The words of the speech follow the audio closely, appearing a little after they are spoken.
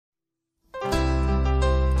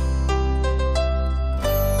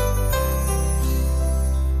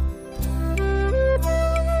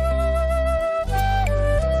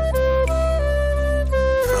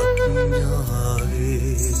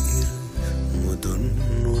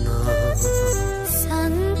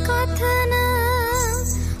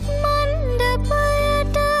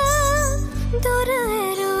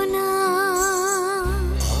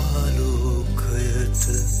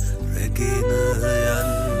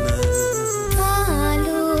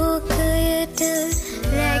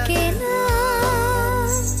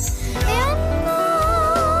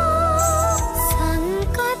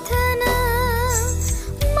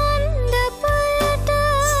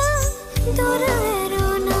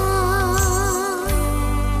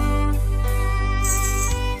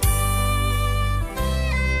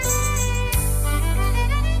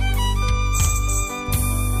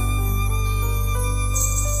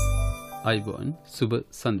අයිබෝන් සුබ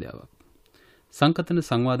සන්ධ්‍යාවක්. සංකතන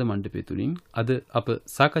සංවාද මණ්ඩපය තුලින් අද අප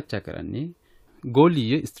සාකච්ඡා කරන්නේ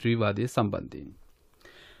ගෝලීය ස්ත්‍රීවාදය සම්බන්ධයෙන්.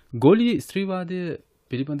 ගෝලීය ස්ත්‍රීවාදය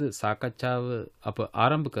පිළිබඳ සාකච්ඡාව අප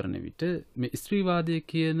ආරම්භ කරන විට මේ ස්ත්‍රීවාදය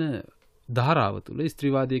කියන ධාරාව තුළ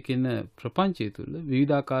ස්ත්‍රීවාදය කියන ප්‍රපංචය තුළ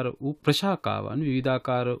විවිධාකාර වූ ප්‍රශාකාවන්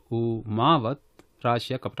විවිධාකාර වූ මාවත්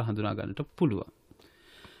රාශියක් අපට හඳුනා ගන්නට පුළුවන්.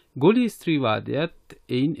 ගෝලීය ස්ත්‍රීවාදයත්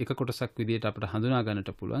එයින් එක කොටසක් විදිහට අපට හඳුනා ගන්නට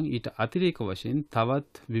පුළුවන්. ඊට අතිරේක වශයෙන්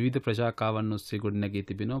තවත් විවිධ ප්‍රජාකාවන් ඔස්සේ ගොඩනැගී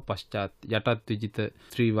තිබෙනවා පශ්චාත් යටත් විජිත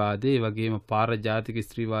ස්ත්‍රීවාදය, ඒ වගේම පාරජාතික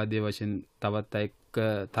ස්ත්‍රීවාදයේ වශයෙන් තවත් එක්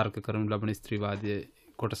තර්ක කරනු ලබන ස්ත්‍රීවාදයේ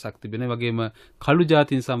කොටසක් තිබෙනවා. ඒ වගේම කළු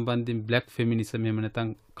ජාතීන් සම්බන්ධයෙන් බ්ලැක් ෆෙමිනිසම් එහෙම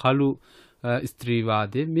නැත්නම් කළු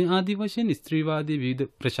ස්ත්‍රීවාදය, මේ ආදී වශයෙන් ස්ත්‍රීවාදයේ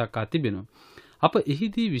විවිධ ප්‍රශාකා තිබෙනවා. අප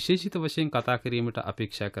එහිදී විශේෂිත වශයෙන් කතා කිරීමට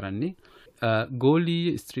අපේක්ෂා කරන්නේ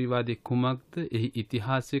ගෝලීය ස්ත්‍රීවාදයේ කුමක්ද, එහි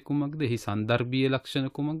ඉතිහාසය කුමක්ද, එහි සන්දර්භීය ලක්ෂණ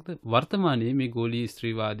කුමක්ද, වර්තමානයේ මේ ගෝලීය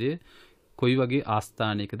ස්ත්‍රීවාදය කොයි වගේ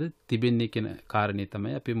ආස්ථානයකද තිබෙන්නේ කියන කාරණේ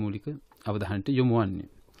තමයි අපේ මූලික අවධානයට යොමු වන්නේ.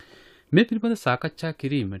 මේ පිළිබඳ සාකච්ඡා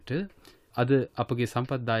කිරීමට අද අපගේ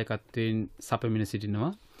සම්පත්දායකත්වයෙන් සපමින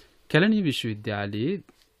සිටිනවා කැලණිය විශ්වවිද්‍යාලයේ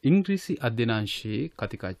ඉංග්‍රීසි අධ්‍යනාංශයේ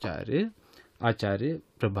කතිකාචාර්ය ආචාර්ය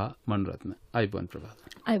ප්‍රභා මනුරත්න. අයිබෝන් ප්‍රභා.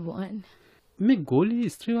 අයිබෝන්. මේ ගෝලීය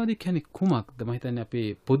ස්ත්‍රීවාදය කියන්නේ කුමක්ද? මම හිතන්නේ අපේ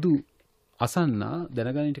පොදු අසන්නා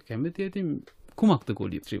දැනගන්නට කැමති ඇති කුමක්ද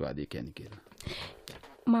ගෝලීය ස්ත්‍රීවාදය කියන්නේ කියලා.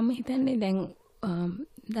 මම හිතන්නේ දැන්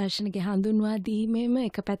දර්ශනික හඳුන්වා දීමේම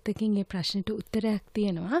එක පැත්තකින් මේ ප්‍රශ්නට උත්තරයක්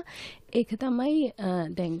තියෙනවා. ඒක තමයි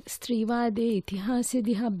දැන් ස්ත්‍රීවාදයේ ඉතිහාසය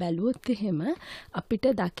දිහා බැලුවොත් එහෙම අපිට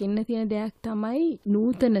දකින්න තියෙන දෙයක් තමයි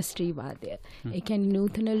නූතන ස්ත්‍රීවාදය. ඒ කියන්නේ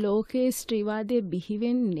නූතන ලෝකයේ ස්ත්‍රීවාදය බිහි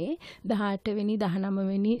වෙන්නේ 18 වෙනි 19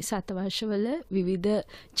 වෙනි සතවර්ෂවල විවිධ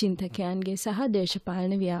චින්තකයන්ගේ සහ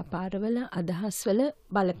දේශපාලන ව්‍යාපාරවල අදහස්වල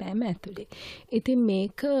බලපෑම ඇතුලේ. ඉතින්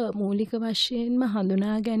මේක මූලික වශයෙන්ම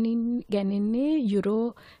හඳුනා ගැනෙන්නේ යුරෝ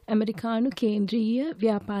ඇමරිකානු කේන්ද්‍රීය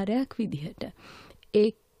ව්‍යාපාරයක් විදිහට.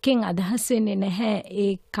 ඒකෙන් අදහස් වෙන්නේ නැහැ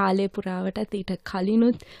ඒ කාලය පුරාවටත් ඊට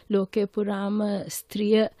කලිනුත් ලෝකේ පුරාම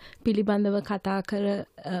ස්ත්‍රිය පිළිබඳව කතා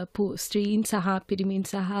කරපු ස්ත්‍රීන් සහ පිරිමින්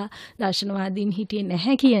සහ දර්ශනවාදීන් හිටියේ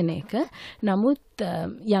නැහැ කියන එක. නමුත්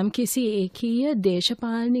යම්කිසි ඒකීය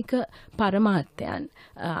දේශපාලනික පරමාර්ථයන්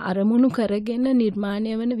අරමුණු කරගෙන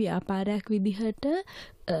නිර්මාණය වන ව්‍යාපාරයක් විදිහට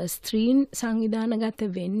ස්ත්‍රීන් සංවිධානගත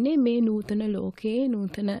වෙන්නේ මේ නූතන ලෝකයේ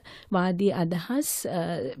නූතන වාදී අදහස්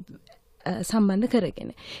සම්බන්ධ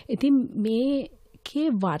කරගෙන. ඉතින් මේකේ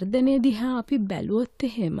වර්ධනය දිහා අපි බැලුවොත්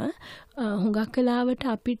එහෙම හුඟක් වෙලාවට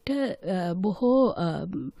අපිට බොහෝ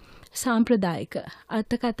සාම්ප්‍රදායික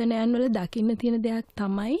අර්ථකථනයන් වල දකින්න තියෙන දෙයක්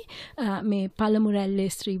තමයි මේ පළමු රැල්ලේ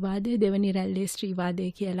ස්ත්‍රීවාදය, දෙවෙනි රැල්ලේ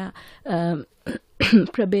ස්ත්‍රීවාදය කියලා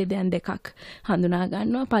ප්‍රභේදයන් දෙකක් හඳුනා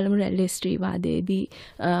ගන්නවා. පළමු රැල්ලේ ස්ත්‍රීවාදයේදී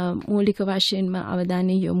මූලික වශයෙන්ම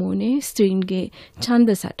අවධානය යොමු වුණේ ස්ත්‍රීන්ගේ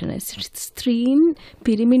ඡන්ද සටන. ස්ත්‍රීන්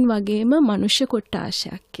පිරිමින් වගේම මනුෂ්‍ය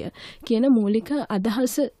කොට්ටාශයක් කියන මූලික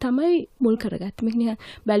අදහස තමයි මුල් කරගත්තේ. මේක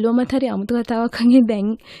බැලුවමත් හරි අමුතු කතාවක් වගේ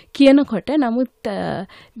දැන් කියනකොට, නමුත්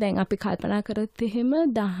දැන් අපි කල්පනා කරත් එහෙම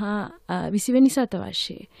 20 වෙනි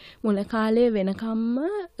සතවර්ෂයේ මුල කාලයේ වෙනකම්ම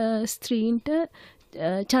ස්ත්‍රීන්ට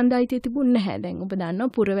ඡන්දයිතිය තිබුණ නැහැ. දැන් ඔබ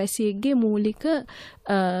දන්නවා පුරවැසියෙක්ගේ මූලික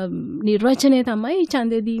නිර්වචනය තමයි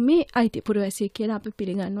ඡන්දය දීමේ අයිතිය. පුරවැසියෙක් කියලා අපි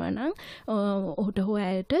පිළිගන්නවා නම් ඔහුට හෝ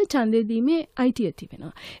ඇයට ඡන්දය දීමේ අයිතිය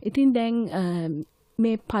තිබෙනවා. ඉතින් දැන්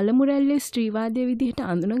මේ පළමු රැල්ලේ ස්ත්‍රීවාදයේ විදිහට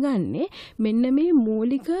අඳුනගන්නේ මෙන්න මේ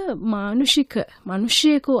මූලික මානුෂික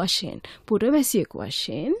මිනිසියෙකු වශයෙන්, පුරවැසියෙකු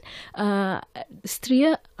වශයෙන් ස්ත්‍රිය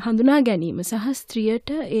හඳුනා ගැනීම සහ ස්ත්‍රියට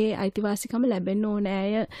ඒ අයිතිවාසිකම ලැබෙන්න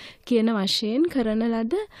ඕනෑය කියන වශයෙන් කරන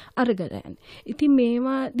ලද අරගලයන්. ඉතින්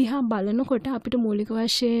මේවා දිහා බලනකොට අපිට මූලික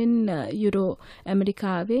වශයෙන් යුරෝ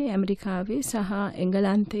ඇමරිකාවේ සහ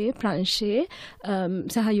එංගලන්තයේ, ප්‍රංශයේ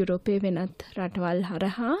සහ යුරෝපයේ වෙනත් රටවල්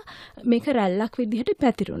හරහා මේක රැල්ලක් විදිහට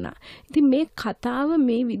පැතිරුණා. ඉතින් මේ කතාව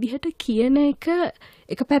මේ විදිහට කියන එක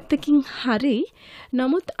පැත්තකින් හරි,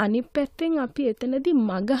 නමුත් අනිත් පැත්තෙන් අපි එතනදී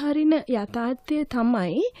මග හරින යථාර්ථය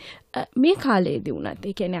තමයි මේ කාලයේදී වුණත්,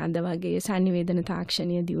 ඒ කියන්නේ අද වගේ sannivedana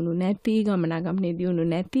තාක්ෂණය දියුණු නැති, ගමනාගමනය දියුණු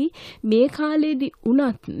නැති මේ කාලයේදී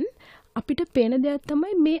වුණත් අපිට පේන දෙයක්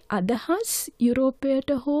තමයි මේ අදහස් යුරෝපයට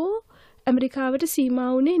හෝ ඇමරිකාවට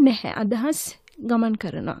සීමා වුණේ නැහැ. අදහස් ගමන්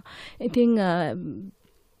කරනවා. ඉතින්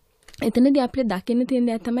එතනදී අපිට දකින්න තියෙන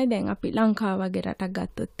දේ තමයි දැන් අපි ලංකාව වගේ රටක්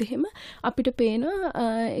ගත්තොත් එහෙම අපිට පේනවා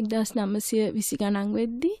 1920 ගණන්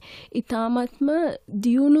වෙද්දී ඊ타මත්ම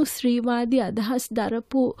දියුණු ස්ත්‍රීවාදී අදහස්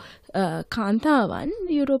දරපු කාන්තාවන්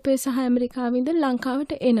යුරෝපයේ සහ ඇමරිකාවේ ඉඳන්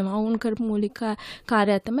ලංකාවට එනවා. වුන් කරපු මූලික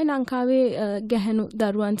කාර්යය තමයි ලංකාවේ ගැහැණු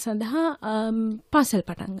දරුවන් සඳහා පාසල්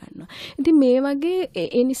පටන් ගන්නවා. ඉතින් මේ වගේ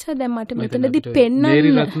ඒ නිසා දැන් මට මෙතනදී පෙන්නන්න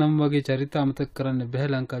මේරි රත්නම් වගේ චරිත අමතක කරන්න බෑ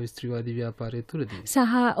ලංකාවේ ස්ත්‍රීවාදී ව්‍යාපාරය තුලදී. සහ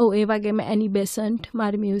ඒ වගේම ඇනි බෙසන්ට්,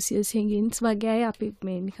 මාරිමියුසියස් හිගින්ස් වගේ අය අපි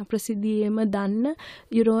මේ නිකන් ප්‍රසිද්ධියේම දන්න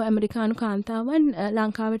යුරෝ ඇමරිකානු කාන්තාවන්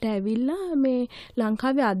ලංකාවට ඇවිල්ලා මේ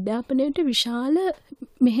ලංකාවේ අධ්‍යාපනයට විශාල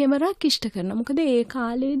මෙහෙවරක් ඉෂ්ට කරනවා. මොකද ඒ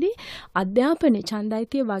කාලේදී අධ්‍යාපනයේ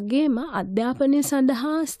ඡන්දායිතිය වගේම අධ්‍යාපනය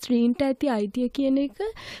සඳහා ස්ත්‍රීන්ට ඇති අයිතිය කියන එක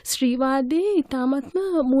ස්ත්‍රීවාදයේ ඉතාමත්ම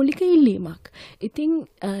මූලික ඉල්ලීමක්. ඉතින්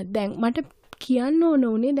දැන් මට කියන්න ඕන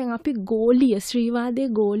උනේ දැන් අපි ගෝලීය ස්ත්‍රීවාදයේ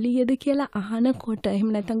ගෝලීයද කියලා අහනකොට එහෙම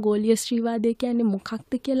නැත්නම් ගෝලීය ස්ත්‍රීවාදය කියන්නේ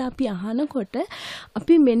මොකක්ද කියලා අපි අහනකොට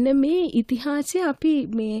අපි මෙන්න මේ ඉතිහාසය අපි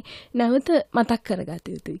මේ නැවත මතක්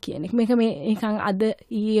කරගත යුතුයි කියන එක. මේක මේ නිකන් අද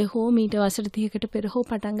ඊයේ හෝ මීට වසර 30කට පෙර හෝ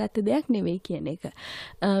පටන් ගත්ත දෙයක් නෙවෙයි කියන එක.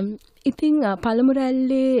 ඉතින් පළමු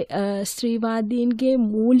රැල්ලේ ස්ත්‍රීවාදීන්ගේ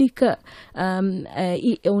මූලික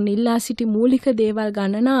උන් ඉල්ලා සිටි මූලික දේවල්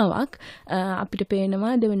ගණනාවක් අපිට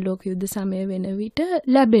පේනවා දෙවන ලෝක යුද්ධ සමය වෙන විට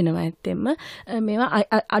ලැබෙනවා. ඇත්තෙන්ම මේවා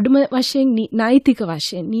අඩුම වශයෙන් නෛතික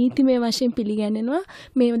වශයෙන් නීතිමය වශයෙන් පිළිගන්නනවා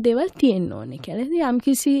මේ දේවල් තියෙන්න ඕනේ කියලා.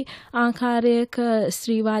 යම්කිසි ආකාරයක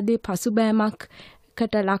ස්ත්‍රීවාදයේ පසුබෑමක්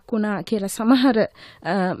කට ලක් වුණා කියලා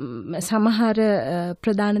සමහර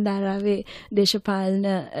ප්‍රධාන ධාරාවේ දේශපාලන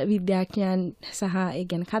විද්‍යාඥයන් සහ ඒ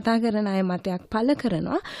ගැන කතා කරන අය මතයක් පළ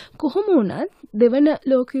කරනවා. කොහොම වුණත් දෙවන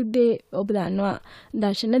ලෝක යුද්ධයේ ඔබ දන්නවා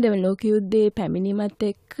දර්ශන දෙවන ලෝක යුද්ධයේ පැමිණීමත්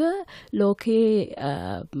එක්ක ලෝකයේ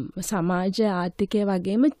සමාජ ආර්ථිකය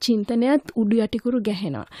වගේම චින්තනයත් උඩු යටිකුරු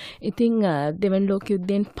ගැහෙනවා. ඉතින් දෙවන ලෝක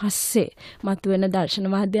යුද්ධයෙන් පස්සේ මතුවෙන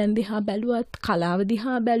දර්ශනවාදයන් දිහා බැලුවත්, කලාව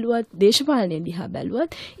දිහා බැලුවත්, දේශපාලනය දිහා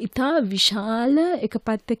බැලුවත් ඉතා විශාල එක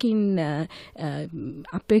පැත්තකින්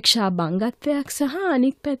අපේක්ෂා බංගත්වයක් සහ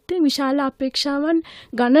අනික් පැත්තේ විශාල අපේක්ෂාවන්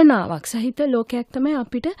ගණනාවක් සහිත ලෝකයක් තමයි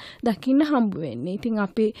අපිට දකින්න හම්බ වෙන්නේ. ඉතින්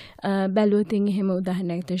අපි බැලුවොත් එහෙම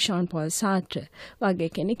උදාහරණයක් විදිහට ෂෝන් පෝල් සාර්ට්‍ර් වගේ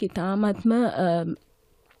කෙනෙක් ඉතාමත්ම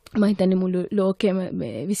මම හිතන්නේ මුළු ලෝකෙම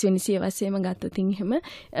 20 වෙනි සියවසේම ගත්තොත් එහෙම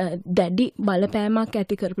දැඩි බලපෑමක්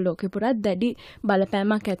ඇති කරපු ලෝකෙ පුරා දැඩි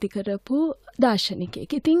බලපෑමක් ඇති කරපු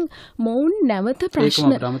දාර්ශනිකයෙක්. ඉතින් මොවුන් නැවත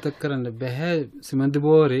ප්‍රශ්න අමතක කරන්න බෑ සිමන්ත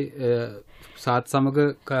බෝරේ සාත් සමග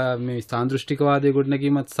මේ සාන්දෘෂ්ටිකවාදයේ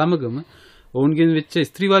ගොඩනැගීමත් සමගම ඔවුන්ගෙන් වෙච්ච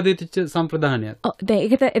ස්ත්‍රීවාදයේ තිච්ච සම්ප්‍රදානයක්. ඔව් දැන්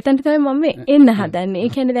ඒක එතනට තමයි මම එන්න හදන්නේ. ඒ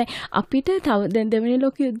කියන්නේ දැන් අපිට තව දැන් දෙවෙනි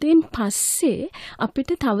ලෝක යුද්ධයෙන් පස්සේ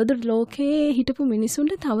අපිට තවදුරටත් ලෝකයේ හිටපු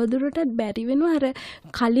මිනිසුන්ට තවදුරටත් බැරි වෙනවා අර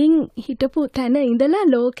කලින් හිටපු තැන ඉඳලා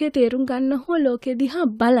ලෝකය තේරුම් ගන්න හෝ ලෝකෙ දිහා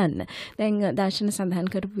බලන්න. දැන් දර්ශන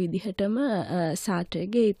සඳහන් කරපු විදිහටම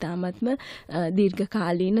සාර්ටර්ගේ ඊ타මත්ම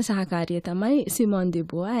දීර්ඝකාලීන සහකාරිය තමයි සිමෝන් ඩි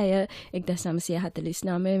බුවා. ඇය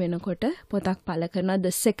 1949 වෙනකොට පොතක් පළ කරනවා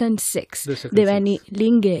The Second Sex. දෙවැනි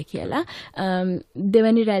ලිංගය කියලා.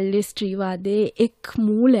 දෙවැනි රැල්ලේ ස්ත්‍රීවාදයේ එක්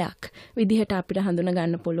මූලයක් විදිහට අපිට හඳුනා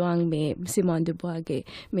ගන්න පුළුවන් මේ සිමෝන් ඩි බුවාගේ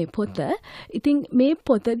මේ පොත. ඉතින් මේ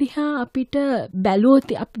පොත දිහා අපිට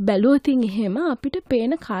බැලුවොත් එහෙම අපිට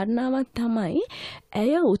පේන කාරණාවක් තමයි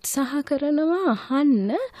ඇය උත්සාහ කරනවා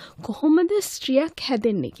අහන්න කොහොමද ස්ත්‍රියක්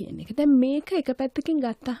හැදෙන්නේ කියන එක. දැන් මේක එක පැත්තකින්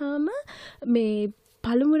ගත්තාම මේ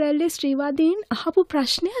පළමු රැල්ලේ ස්ත්‍රීවාදීන් අහපු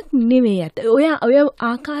ප්‍රශ්නයක් නෙවෙයි. ඔය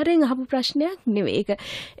ආකාරයෙන් අහපු ප්‍රශ්නයක් නෙවෙයි.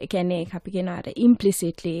 ඒ කියන්නේ අපි කියන අර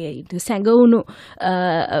implicitly සැඟවුණු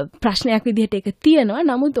ප්‍රශ්නයක් විදිහට ඒක තියෙනවා.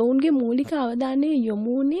 නමුත් ඔවුන්ගේ මූලික අවධානය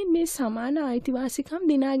යොමුුනේ මේ සමාන අයිතිවාසිකම්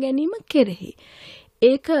දිනා ගැනීම කෙරෙහි.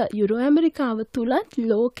 ඒක යුරෝ ඇමරිකාව තුලත්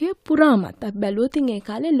ලෝකයේ පුරාමත් බැලුවොත් ඒ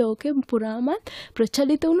කාලේ ලෝකයේ පුරාමත්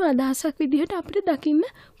ප්‍රචලිත වුණු අදහසක් විදිහට අපිට දකින්න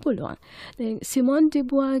පුළුවන්. දැන් සිමෝන් ඩි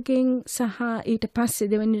බුවාගෙන් සහ ඊට පස්සේ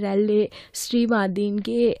දෙවෙනි රැල්ලේ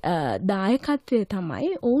ස්ත්‍රීවාදීන්ගේ දායකත්වය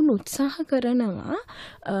තමයි ඔවුන් උත්සාහ කරනවා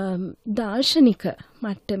දාර්ශනික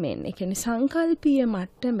මට්ටමින්, ඒ කියන්නේ සංකල්පීය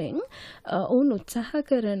මට්ටමින් ඔවුන් උත්සාහ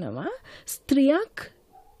කරනවා ස්ත්‍රියක්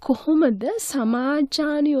කොහොමද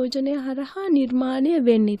සමාජාන යෝජනය හරහා නිර්මාණය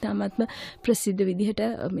වෙන්නේ. තමත්ම ප්‍රසිද්ධ විදිහට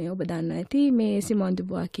මේ ඔබ දන්නවා ඇති මේ සිමෝන් ඩි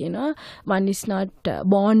බුවා කියනවා one is not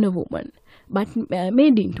born a woman but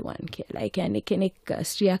made into one කියලා. ඒ කියන්නේ කෙනෙක්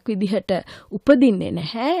ස්ත්‍රියක් විදිහට උපදින්නේ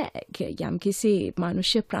නැහැ. යම්කිසි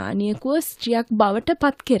මනුෂ්‍ය ප්‍රාණියෙකුව ස්ත්‍රියක් බවට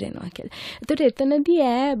පත් කරනවා කියලා. ඒතකොට එතනදී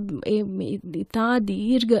ඈ ඉතා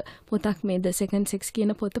දීර්ඝ පොතක් මේ The Second Sex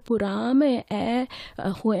කියන පොත පුරාම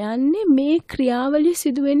ඈ හොයන්නේ මේ ක්‍රියාවලිය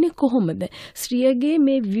සිදු වෙන්නේ කොහොමද? ස්ත්‍රියගේ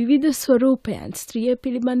මේ විවිධ ස්වරූපයන්, ස්ත්‍රිය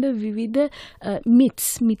පිළිබඳ විවිධ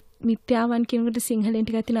මිත්‍යාවන් කියනකොට සිංහලෙන්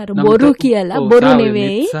ටිකක් තියෙන අර බොරු කියලා බොරු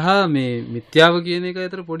නෙවෙයි සහ මේ මිත්‍යාව කියන එක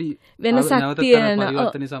අතර පොඩි වෙනසක් තියෙනවා.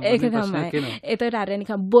 ඒක තමයි. ඒතර අර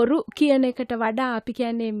නිකන් බොරු කියන එකට වඩා අපි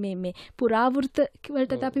කියන්නේ මේ පුරාවෘත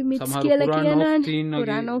වලට අපි මිත්ස් කියලා කියනවානේ.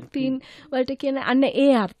 පුරාණෝක්තීන් වලට කියන අන්න ඒ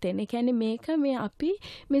අර්ථයෙන්. ඒ කියන්නේ මේක මේ අපි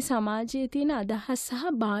මේ සමාජයේ තියෙන අදහස්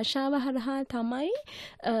සහ භාෂාව හරහා තමයි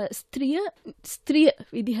ස්ත්‍රිය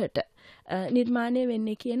විදිහට නිර්මාණය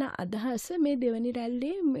වෙන්නේ කියන අදහස මේ දෙවනි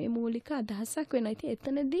රැල්ලේ මේ මූලික අදහසක් වෙනවා. ඉතින්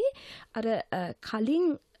එතනදී අර කලින්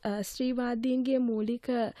ස්ත්‍රීවාදීන්ගේ මූලික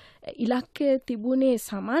ඉලක්කය තිබුණේ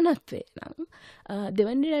සමානත්වය නම්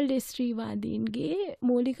දෙවනි රැල්ලේ ස්ත්‍රීවාදීන්ගේ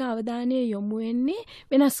මූලික අවධානය යොමු වෙන්නේ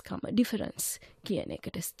වෙනස්කම ඩිෆරන්ස් කියන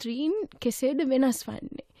එකට. ස්ත්‍රීන් කෙසේද වෙනස්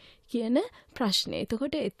වන්නේ කියන ප්‍රශ්නය.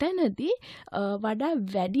 එතකොට එතනදී වඩා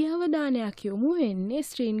වැඩි අවධානයක් යොමු වෙන්නේ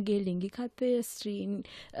ස්ත්‍රීන්ගේ ලිංගිකත්වය,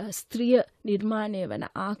 ස්ත්‍රිය නිර්මාණය වන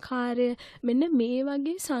ආකාරය, මෙන්න මේ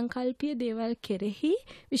වගේ සංකල්පීය දේවල් කෙරෙහි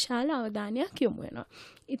විශාල අවධානයක් යොමු වෙනවා.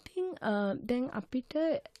 ඉතින් දැන් අපිට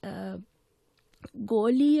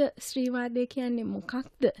ගෝලීය ස්ත්‍රීවාදය කියන්නේ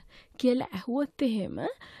මොකක්ද කියලා ඇහුවොත් එහෙම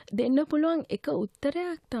දෙන්න පුළුවන් එක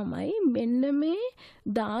උත්තරයක් තමයි මෙන්න මේ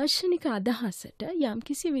දාර්ශනික අදහසට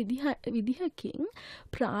යම්කිසි විදිහකින්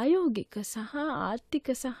ප්‍රායෝගික සහ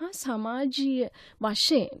ආර්ථික සහ සමාජීය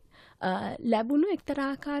වශයෙන් ලැබුණු එක්තරා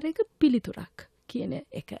ආකාරයක පිළිතුරක් කියන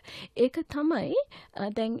එක. ඒක තමයි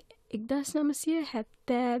දැන්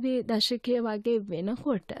 1970 දශකයේ වගේ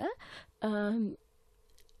වෙනකොට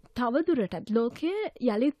තවදුරටත් ලෝකයේ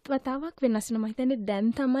යලිත් වතාවක් වෙනස් වෙනවා. මම හිතන්නේ දැන්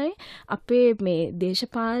තමයි අපේ මේ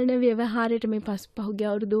දේශපාලන ව්‍යවහාරයට මේ පහුගිය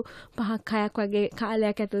අවුරුදු 5-6ක් වගේ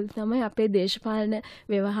කාලයක් ඇතුළත තමයි අපේ දේශපාලන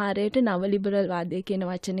ව්‍යවහාරයට නව ලිබරල් වාදය කියන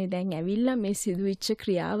වචනේ දැන් ඇවිල්ලා මේ සිදුවිච්ච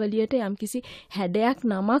ක්‍රියාවලියට යම්කිසි හැඩයක්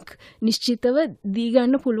නමක් නිශ්චිතව දී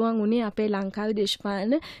ගන්න පුළුවන් උනේ අපේ ලංකාවේ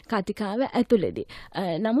දේශපාලන කතිකාව ඇතුළේදී.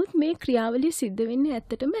 නමුත් මේ ක්‍රියාවලිය සිද්ධ වෙන්නේ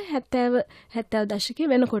ඇත්තටම 70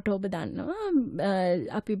 දශකයේ වෙනකොට ඔබ දන්නවා.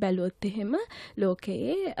 අපි බැලුවොත් එහෙම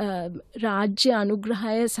ලෝකයේ රාජ්‍ය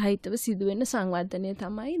අනුග්‍රහය සහිතව සිදුවෙන සංවර්ධනය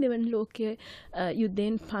තමයි දෙවන ලෝකීය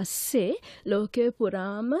යුද්ධයෙන් පස්සේ ලෝකයේ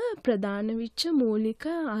පුරාම ප්‍රධාන වෙච්ච මූලික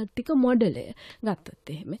ආර්ථික මොඩලය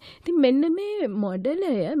ගත්තොත් එහෙම. ඉතින් මෙන්න මේ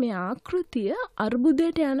මොඩලය මේ ආකෘතිය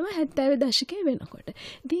අර්බුදයට යනවා 70 දශකයේ වෙනකොට.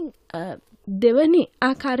 ඉතින් දෙවනි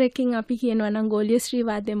ආකාරයකින් අපි කියනවා නම් ගෝලීය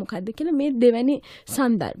ස්ත්‍රීවාදය මොකද්ද කියලා මේ දෙවැනි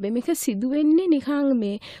සන්දර්භය මේක සිදුවෙන්නේ නිකන්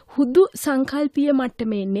මේ හුදු සංකල්පීය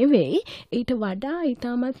මට්ටමේ නෙවෙයි ඊට වඩා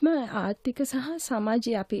ඊටාත්ම ආර්ථික සහ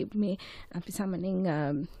සමාජීය අපි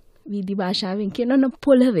සාමාන්‍යයෙන් වීදි භාෂාවෙන් කියනවා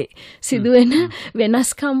පොළවේ සිදුවෙන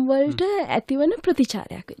වෙනස්කම් වලට ඇතිවන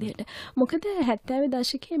ප්‍රතිචාරයක් විදිහට. මොකද 70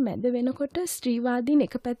 දශකයේ මැද වෙනකොට ස්ත්‍රීවාදීන්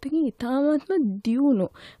එක පැත්තකින් ඉතාමත්ම දියුණු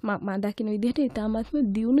මම දකින විදිහට ඉතාමත්ම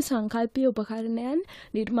දියුණු සංකල්පීය උපකරණයන්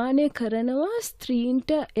නිර්මාණය කරනවා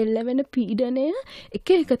ස්ත්‍රීන්ට එල්ලවෙන පීඩනය එක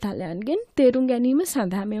තලයන්ගෙන් තේරුම් ගැනීම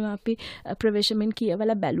සඳහා. මේවා අපි ප්‍රවේශමෙන්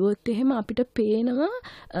කියවලා බැලුවොත් එහෙම අපිට පේනවා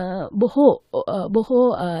බොහෝ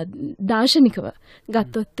දාර්ශනිකව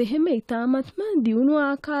ගත්තොත් එහෙම ඉතාමත්ම දියුණු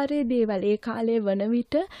ආකාරයේ දේවල් ඒ කාලේ වන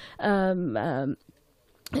විට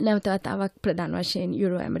නැවත වතාවක් ප්‍රධාන වශයෙන්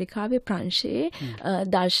යුරෝ ඇමරිකාවේ ප්‍රංශයේ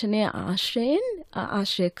දර්ශනය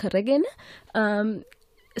ආශ්‍රය කරගෙන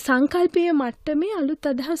සංකල්පීය මට්ටමේ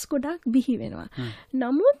අලුත් අදහස් ගොඩක් බිහි වෙනවා.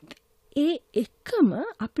 නමුත් ඒ එක්කම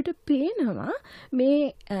අපිට පේනවා මේ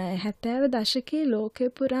 70 දශකයේ ලෝකේ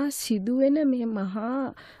පුරා සිදුවෙන මේ මහා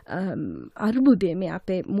අර්බුදය මේ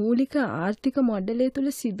අපේ මූලික ආර්ථික මොඩලය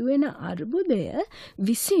තුළ සිදුවෙන අර්බුදය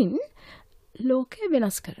විසින් ලෝකය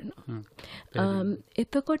වෙනස් කරනවා.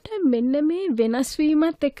 එතකොට මෙන්න මේ වෙනස්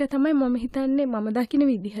වීමත් එක්ක තමයි මම හිතන්නේ මම දකින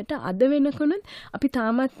විදිහට අද වෙනකොනුත් අපි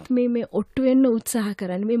තාමත් මේ ඔට්ටු වෙන්න උත්සාහ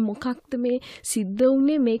කරන්නේ. මේ මොකක්ද මේ සිද්ධ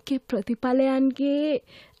වුනේ මේකේ ප්‍රතිඵලයන්ගේ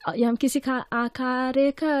යම් කිසි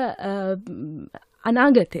ආකාරයක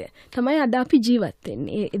අනාගතය තමයි අද අපි ජීවත්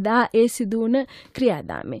වෙන්නේ. එදා ඒ සිදුවුන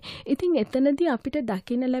ක්‍රියාදාමේ. ඉතින් එතනදී අපිට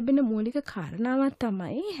දකින්න ලැබෙන මූලික කාරණාවක්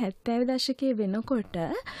තමයි 70 දශකයේ වෙනකොට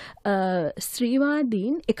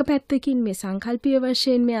ස්ත්‍රීවාදීන් එක පැත්තකින් මේ සංකල්පීය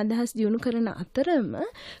වශයෙන් මේ අදහස් දියුණු කරන අතරම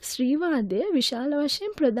ස්ත්‍රීවාදය විශාල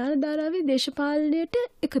වශයෙන් ප්‍රධාන ධාරාවේ දේශපාලනයට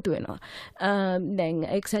එකතු වෙනවා. දැන්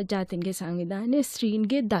එක්සත් ජාතීන්ගේ සංවිධානයේ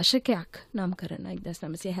ස්ත්‍රීන්ගේ දශකයක් නම් කරන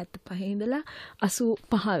 1975 ඉඳලා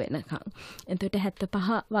 85 වෙනකම්. එතකොට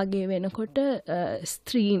 75 වගේ වෙනකොට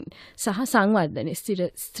ස්ත්‍රීන් සහ සංවර්ධනය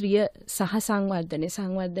ස්ත්‍රිය සහ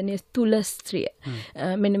සංවර්ධනය තුල ස්ත්‍රිය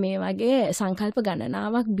මෙන්න මේ වගේ සංකල්ප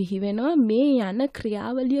ගණනාවක් බිහි වෙනවා. මේ යන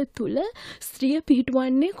ක්‍රියාවලිය තුල ස්ත්‍රිය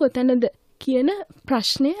පිහිටුවන්නේ කොතැනද කියන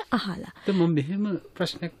ප්‍රශ්නය අහලා. මම මෙහෙම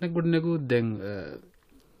ප්‍රශ්නයක් නගුණනකෝ දැන්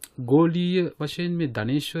ගෝලීය වශයෙන් මේ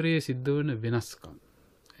ධනේශ්වරයේ සිද්ධ වෙන වෙනස්කම්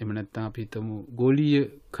එහෙම නැත්නම් අපි හිතමු ගෝලීය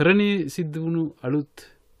කරණයේ සිද්ධ වුණු අලුත්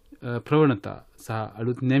ප්‍රවණතා සහ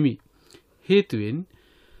අලුත් නැමි හේතුවෙන්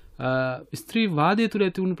ස්ත්‍රී වාදය තුළ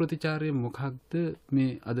ඇති වුණු ප්‍රතිචාරය මොකක්ද මේ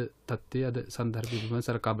අද තත්ත්වයේ අද සන්දර්භය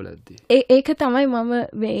සරකා බලද්දී? ඒක තමයි මම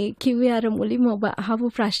මේ කිව්වේ අර මුලින්ම ඔබ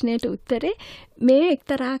අහපු ප්‍රශ්නයට උත්තරේ. මේ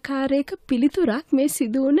එක්තරා ආකාරයක පිළිතුරක් මේ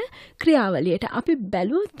සිදුවන ක්‍රියාවලියට. අපි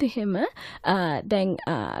බැලුවොත් එහෙම දැන්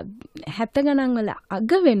 70 ගණන් වල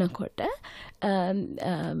අග වෙනකොට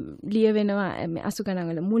ලියවෙනවා 80 ගණන්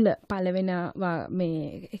වල මුල පළවෙනවා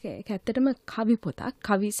මේ ඒක ඇත්තටම කවි පොතක්.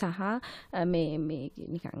 කවි සහ මේ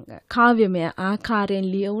නිකන් කාව්‍යමය ආකාරයෙන්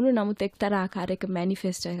ලියවුණු නමුත් එක්තරා ආකාරයක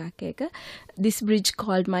මැනිෆෙස්ටෝ එකක් ඒක this bridge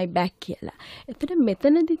called my back කියලා. එතන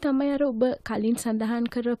මෙතනදී තමයි අර ඔබ කලින් සඳහන්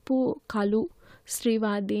කරපු කළු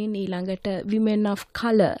ස්ත්‍රීවාදීන් ඊළඟට women of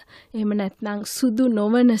color එහෙම නැත්නම් සුදු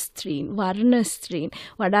නොවන ස්ත්‍රීන් වර්ණ ස්ත්‍රීන්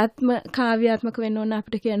වඩාත්ම කාව්‍යාත්මක වෙන්න ඕන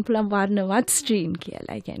අපිට කියන්න පුළුවන් වර්ණවත් ස්ත්‍රීන්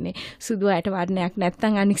කියලා. ඒ කියන්නේ සුදු අයට වර්ණයක්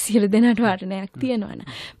නැත්නම් අනික් සියලු දෙනාට වර්ණයක්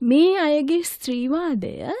තියෙනවනේ. මේ අයගේ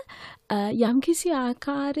ස්ත්‍රීවාදය යම්කිසි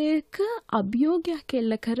ආකාරයක අභියෝගයක්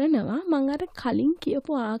එල්ල කරනවා මම අර කලින්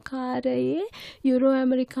කියපු ආකාරයේ යුරෝ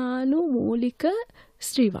ඇමරිකානු මූලික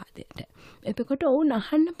ස්ත්‍රීවාදයට. එතකොට ඔවුන්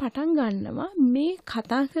අහන්න පටන් ගන්නවා මේ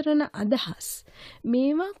කතා කරන අදහස්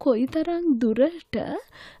මේවා කොයිතරම් දුරට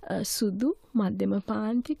සුදු මධ්‍යම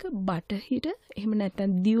පාන්තික බටහිර එහෙම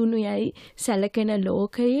නැත්නම් දියුණු යයි සැලකෙන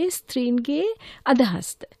ලෝකයේ ස්ත්‍රීන්ගේ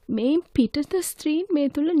අදහස්ද මේ පිටත ස්ත්‍රීන් මේ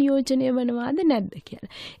තුල නියෝජනය වෙනවාද නැද්ද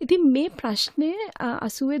කියලා. ඉතින් මේ ප්‍රශ්නය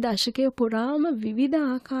 80 දශකයේ පුරාම විවිධ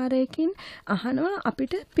ආකාරයකින් අහනවා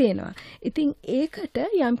අපිට පේනවා. ඉතින් ඒකට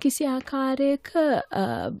යම්කිසි ආකාරයක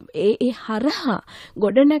ඒ හරහා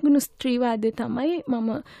ගොඩනැගුණු ස්ත්‍රීවාදය තමයි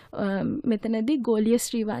මම මෙතනදී ගෝලීය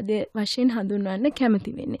ස්ත්‍රීවාදය වශයෙන් හඳුන්වන්න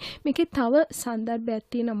කැමති වෙන්නේ. මේකේ තව සන්දර්භයක්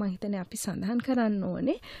තියෙනවා මම හිතන්නේ අපි සඳහන් කරන්න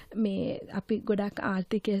ඕනේ. මේ අපි ගොඩක්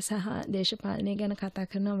ආර්ථිකය සහ දේශපාලනය ගැන කතා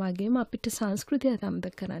කරනවා වගේම අපිට සංස්කෘතිය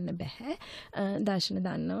අමතක කරන්න බෑ. දර්ශන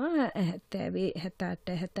දන්නවා 70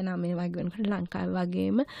 78 79 වගේ වෙනකොට ලංකාවේ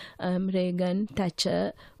වගේම රේගන්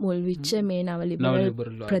තැචර් මුල් විච්ච මේ නව ලිබරල්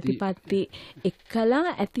ප්‍රතිපත්ති එක්කලා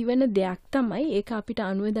ඇතිවෙන දෙයක් තමයි ඒක අපිට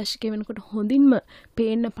 90 දශකයේ වෙනකොට හොඳින්ම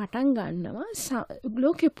පේන්න පටන් ගන්නවා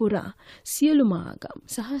ලෝකෙ පුරා සියලුම ආගම්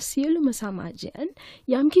සහ සියලුම සමාජයන්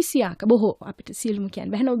යම්කිසි බොහෝ අපිට සියලුම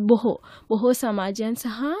කියන්න බෑ නමුත් බොහෝ සමාජයන්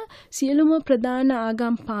සහ සියලුම ප්‍රධාන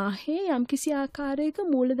ආගම් පාහේ යම්කිසි ආකාරයක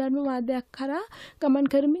මූලධර්මවාදයක් කරා ගමන්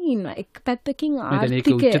කරමින් ඉන්නවා. එක් පැත්තකින්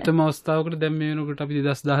ආර්ථිකය ඒක උච්චතම අවස්ථාවකට දැන් මේ වෙනකොට අපි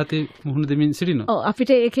 2017 මුහුණ දෙමින් සිටිනවා. ඔව්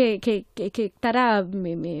අපිට ඒක තරා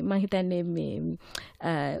මේ මම හිතන්නේ මේ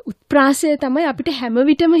උත්ප්‍රාසය තමයි අපිට හැම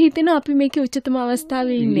විටම හිතෙනවා අපි මේකේ උච්චතම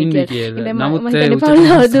අවස්ථාවේ ඉන්නේ කියලා. නමුත්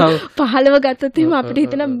අවුරුදු 15 ගත්තොත් එහෙම අපිට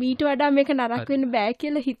හිතෙනවා මීට වඩා මේක නරක වෙන්න බෑ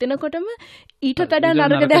කියලා හිතනකොටම ඊට වඩා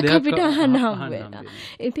නරක දෙයක් අපිට අහන්න හම්බ වෙනවා.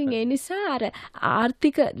 ඉතින් ඒ නිසා අර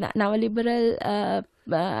ආර්ථික නව ලිබරල්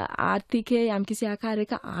ආර්ථිකයේ යම්කිසි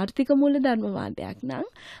ආකාරයක ආර්ථික මූලධර්මවාදයක් නම්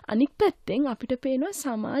අනික් පැත්තෙන් අපිට පේනවා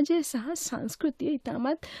සමාජය සහ සංස්කෘතිය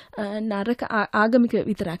ඉතාමත් නරක ආගමික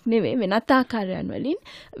විතරක් නෙවෙයි වෙනත් ආකාරයන් වලින්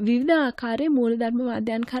විවිධ ආකාරයේ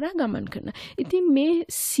මූලධර්මවාදයන් කරා ගමන් කරනවා. ඉතින් මේ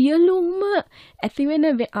සියලුම ඇතිවෙන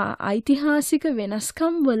ඓතිහාසික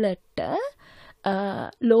වෙනස්කම් වලට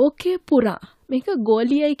ලෝකේ පුරා මේක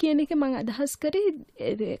ගෝලීයයි කියන එක මම අදහස්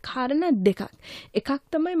කරේ කාරණා දෙකක්. එකක්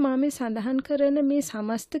තමයි මම මේ සඳහන් කරන මේ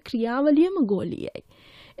සමස්ත ක්‍රියාවලියම ගෝලීයයි.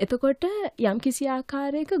 එතකොට යම්කිසි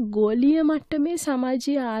ආකාරයක ගෝලීය මට්ටමේ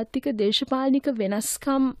සමාජීය ආර්ථික දේශපාලනික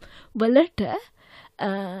වෙනස්කම් වලට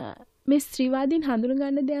මේ ස්ත්‍රීවාදීන්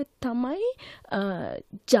හඳුනගන්න දෙයක් තමයි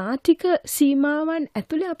ජාතික සීමාවන්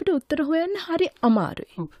ඇතුලේ අපිට උත්තර හොයන්න හරි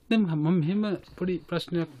අමාරුයි. දැන් මම මෙහෙම පොඩි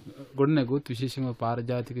ප්‍රශ්නයක් ගොඩනගුවොත් විශේෂයෙන්ම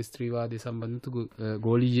පාරජාතික ස්ත්‍රීවාදී සම්බන්ධිත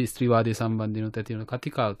ගෝලීය ස්ත්‍රීවාදී සම්බන්ධිනුත් ඇති වෙන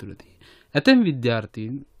කතිකාව තුළදී ඇතැම්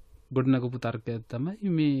විද්‍යාර්ථීන් ගොඩනගපු තර්කයක්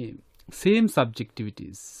තමයි මේ same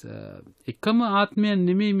subjectivities එකම ආත්මයක්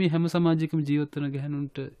නෙමෙයි මේ හැම සමාජයකම ජීවත් වෙන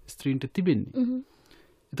ගැහණුන්ට ස්ත්‍රීන්ට තිබෙන්නේ.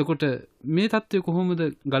 එතකොට මේ தত্ত্বය කොහොමද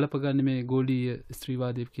ගලපගන්නේ මේ ගෝලීය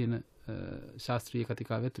ස්ත්‍රීවාදය කියන ශාස්ත්‍රීය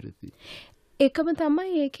කතිකාව ඇතුළතදී? ඒකම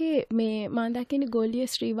තමයි ඒකේ මේ මම දකින්නේ ගෝලීය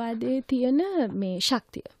ස්ත්‍රීවාදයේ තියෙන මේ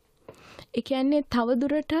ශක්තිය. ඒ කියන්නේ තව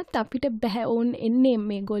දුරටත් අපිට බෑ වුන් එන්නේ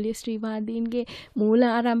මේ ගෝලීය ස්ත්‍රීවාදීන්ගේ මූල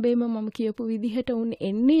ආරම්භයේම මම කියපු විදිහට වුන්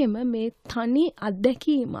එන්නේම මේ තනි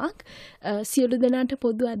අත්දැකීමක් සියලු දෙනාට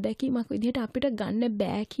පොදු අත්දැකීමක් විදිහට අපිට ගන්න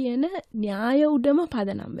බෑ කියන න්‍යාය උඩම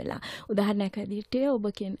පදනම් වෙලා. උදාහරණයක් ඇදිට ඔබ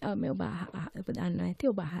කියන ඔබ ඔබ දන්නවා ඇති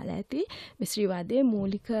ඔබ අහලා ඇති මේ ස්ත්‍රීවාදයේ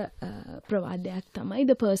මූලික ප්‍රවාදයක් තමයි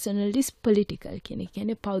the personal is political කියන එක.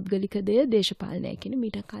 කියන්නේ පෞද්ගලික දේ දේශපාලනය කියන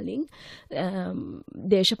මීට කලින්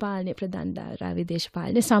දේශපාලනයේ ප්‍රධානතාවය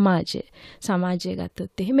දේශපාලන සමාජය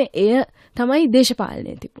ගත්තොත් එහෙම එය තමයි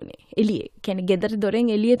දේශපාලනය තිබුණේ. එළියේ කියන්නේ ගෙදර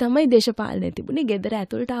දොරෙන් එළියේ තමයි දේශපාලනය තිබුණේ. ගෙදර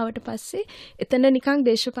ඇතුළට ආවට පස්සේ එතන නිකන්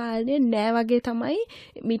දේශපාලනය නෑ වගේ තමයි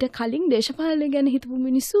මීට කලින් දේශපාලනය ගැන හිතපු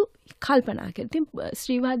මිනිස්සු කල්පනා කරලා. ඉතින්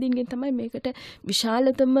ස්ත්‍රීවාදීන්ගෙන් තමයි මේකට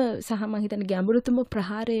විශාලතම සහ මම හිතන්නේ ගැඹුරුතම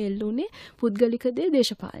ප්‍රහාරය එල්ලුනේ පුද්ගලික දේ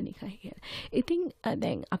දේශපාලනිකයි කියලා. ඉතින්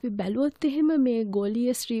දැන් අපි බැලුවොත් එහෙම මේ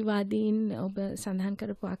ගෝලීය ස්ත්‍රීවාදීන් ඔබ සඳහන්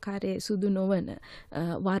කරපු ආකාරයේ සුදු නොවන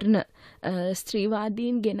වර්ණ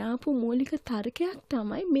ස්ත්‍රීවාදීන් ගෙනාපු මූලික තර්කයක්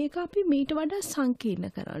තමයි මේක අපි මීට වඩා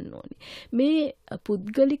සංකීර්ණ කරන්න ඕනේ. මේ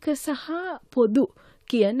පුද්ගලික සහ පොදු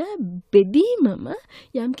කියන බෙදීමම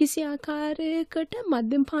යම්කිසි ආකාරයකට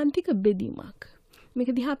මධ්‍යම පාන්තික බෙදීමක්. මේක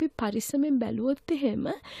දිහා අපි පරිස්සමෙන් බැලුවොත් එහෙම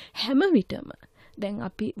හැම විටම දැන්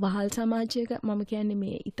අපි වහල් සමාජයක මම කියන්නේ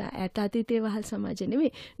මේ ඉත ඈත අතීතයේ වහල් සමාජය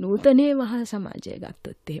නෙවෙයි නූතනයේ වහල් සමාජය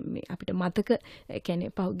ගත්තොත් එහෙම මේ අපිට මතක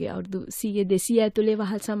කියන්නේ පහුගිය අවුරුදු 100 200 ඇතුලේ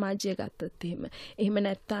වහල් සමාජය ගත්තොත් එහෙම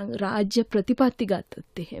නැත්නම් රාජ්‍ය ප්‍රතිපත්ති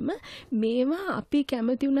ගත්තොත් එහෙම මේවා අපි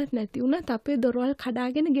කැමති වුණත් නැති වුණත් අපේ දොරවල්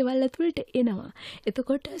කඩාගෙන ගෙවල් ඇතුළට එනවා.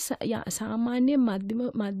 එතකොට සාමාන්‍ය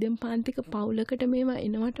මධ්‍යම පාන්තික පවුලකට මේවා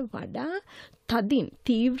එනවට වඩා තදින්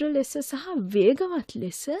තීව්‍ර ලෙස සහ වේගවත්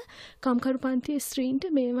ලෙස කම්කරු පන්තියේ ස්ත්‍රීන්ට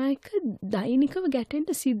මේවා එක දෛනිකව ගැටෙන්න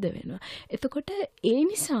සිද්ධ වෙනවා. එතකොට ඒ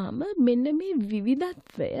නිසාම මෙන්න මේ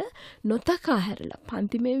විවිධත්වය නොතකා හැරලා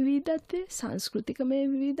පන්තිමය විවිධත්වය, සංස්කෘතිකමය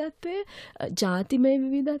විවිධත්වය, ජාතිමය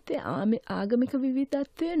විවිධත්වය, ආගමික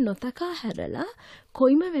විවිධත්වය නොතකා හැරලා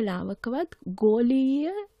කොයිම වෙලාවකවත්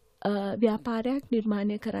ගෝලීය ව්‍යාපාරයක්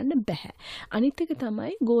නිර්මාණය කරන්න බෑ. අනිත් එක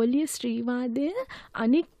තමයි ගෝලීය ස්ත්‍රීවාදය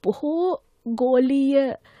අනික් බොහෝ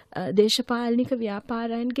ගෝලීය දේශපාලනික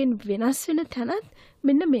ව්‍යාපාරයන්ගෙන් වෙනස් වෙන තැනත්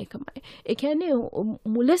මෙන්න මේකමයි. ඒ කියන්නේ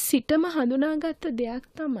මුල සිටම හඳුනාගත්ත දෙයක්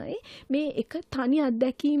තමයි මේ එක තනි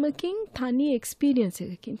අත්දැකීමකින් තනි එක්ස්පීරියන්ස්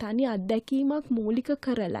එකකින් තනි අත්දැකීමක් මූලික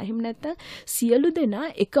කරලා එහෙම නැත්නම් සියලු දෙනා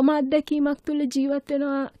එකම අත්දැකීමක් තුළ ජීවත්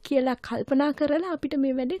වෙනවා කියලා කල්පනා කරලා අපිට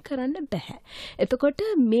මේ වැඩේ කරන්න බෑ. එතකොට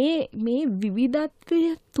මේ විවිධත්වය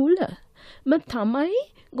තුළ තමයි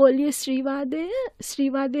ගෝලීය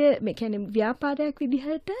ස්ත්‍රීවාදය මේ කියන්නේ ව්‍යාපාරයක්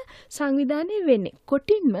විදිහට සංවිධානය වෙන්නේ.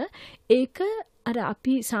 කොටින්ම ඒක අර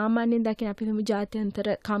අපි සාමාන්‍යයෙන් දකින අපි හිතමු ජාත්‍යන්තර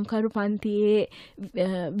කම්කරු පන්තියේ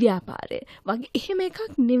ව්‍යාපාරය වගේ එහෙම එකක්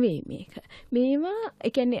නෙවෙයි මේක. මේවා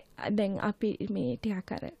ඒ කියන්නේ දැන් අපි මේ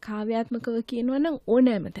ටිකක් අර කාව්‍යාත්මකව කියනවා නම්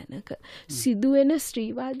ඕනෑම තැනක සිදුවෙන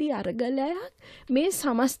ස්ත්‍රීවාදී අරගලයක් මේ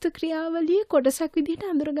සමස්ත ක්‍රියාවලියේ කොටසක් විදිහට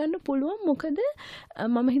අඳුරගන්න පුළුවන්. මොකද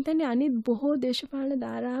මම හිතන්නේ අනිත් බොහෝ දේශපාලන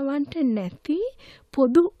ධාරාවන්ට නැති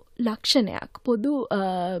පොදු ලක්ෂණයක්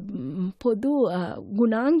පොදු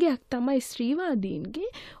ගුණාංගයක් තමයි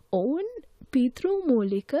ස්ත්‍රීවාදීන්ගේ ඔවුන් පීතෘ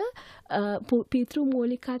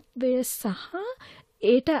මූලිකත්වය සහ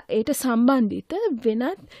ඒට සම්බන්ධිත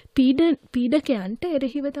වෙනත් පීඩකයන්ට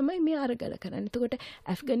එරෙහිව තමයි මේ අරගල කරන්නේ. එතකොට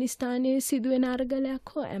ඇෆ්ගනිස්තානයේ සිදුවෙන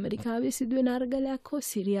අරගලයක් හෝ ඇමරිකාවේ සිදුවෙන අරගලයක් හෝ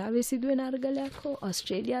සිරියාවේ සිදුවෙන අරගලයක් හෝ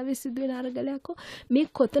ඕස්ට්‍රේලියාවේ සිදුවෙන අරගලයක් හෝ මේ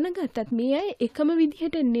කොතන ගත්තත් මේ අය එකම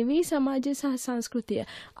විදිහට නෙවෙයි සමාජය සහ සංස්කෘතිය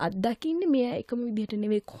අත්දකින්නේ. මේ අය එකම විදිහට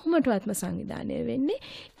නෙවෙයි කොහොමදවත්ම සංවිධානය වෙන්නේ.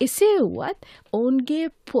 එසේ වුවත් ඔවුන්ගේ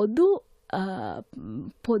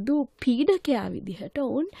පොදු පීඩකයා විදිහට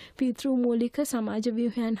ඔවුන් පීතෘ මූලික සමාජ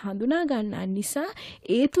ව්‍යුහයන් හඳුනා ගන්නා නිසා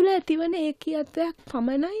ඒ තුළ ඇතිවන ඒකීයත්වයක්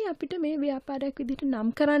පමණයි අපිට මේ ව්‍යාපාරයක් විදිහට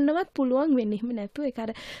නම් කරන්නවත් පුළුවන් වෙන්නේ. එහෙම නැතුව ඒක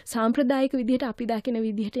අර සාම්ප්‍රදායික විදිහට අපි දකින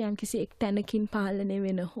විදිහට යම්කිසි එක් තැනකින් පාලනය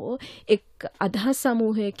වෙන හෝ එක් අදහස්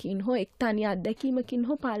සමූහයකින් හෝ එක් තනි අත්දැකීමකින්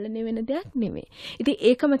හෝ පාලනය වෙන දෙයක් නෙමෙයි. ඉතින්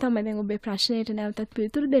ඒකම තමයි දැන් ඔබේ ප්‍රශ්නයට නැවතත්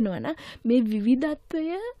පිළිතුරු දෙනවා නම් මේ විවිධත්වය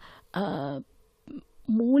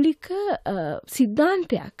මූලික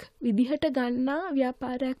සිද්ධාන්තයක් විදිහට ගන්නා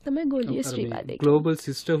ව්‍යාපාරයක් තමයි ගෝලීය ස්ත්‍රීවාදය. ග්ලෝබල්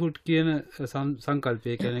සිස්ටර්හුඩ් කියන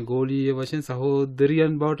සංකල්පය කියන්නේ ගෝලීය වශයෙන්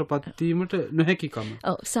සහෝදරියන් බවට පත්වීමට නොහැකිකම.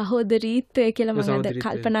 ඔව් සහෝදරීත්වය කියලා මම අද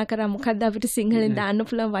කල්පනා කරා. මොකද්ද අපිට සිංහලෙන් දාන්න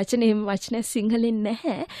පුළුවන් වචනේ? එහෙම වචනයක් සිංහලෙන්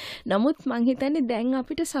නැහැ. නමුත් මං හිතන්නේ දැන්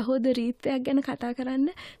අපිට සහෝදරීත්වයක් ගැන කතා කරන්න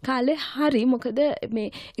කාලේ හරි. මොකද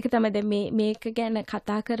ඒක තමයි දැන් මේක ගැන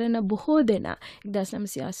කතා කරන බොහෝ දෙනා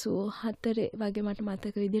 1984 වගේ මට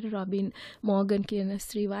මතක විදිහට රොබින් මෝගන් කියන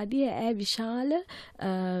ස්ත්‍රීවාදී විශාල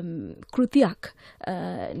කෘතියක්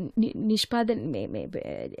නිෂ්පාදන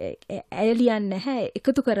ඇලියන් නැහැ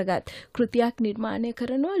එකතු කරගත් කෘතියක් නිර්මාණය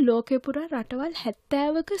කරනවා ලෝකේ පුරා රටවල්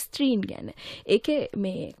 70ක ස්ත්‍රීන් ගැන. ඒකේ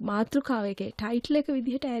මේ මාතෘකාව එකේ ටයිටල් එක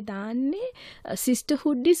විදිහට දාන්නේ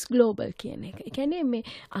sisterhood is global කියන එක. ඒ කියන්නේ මේ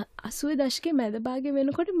 80 දශකයේ මැද භාගයේ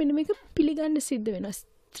වෙනකොට මෙන්න මේක පිළිගන්න සිද්ධ වෙනවා.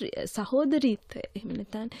 සහෝදරීත්වය එහෙම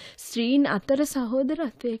නැත්නම් ස්ත්‍රීන් අතර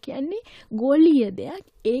සහෝදරත්වය කියන්නේ ගෝලීය දෙයක්.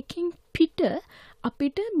 ඒකින් පිට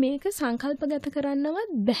අපිට මේක සංකල්පගත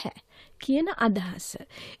කරන්නවත් බෑ කියන අදහස.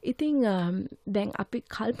 ඉතින් දැන් අපි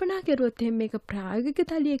කල්පනා කරුවොත් එහෙනම් මේක ප්‍රායෝගික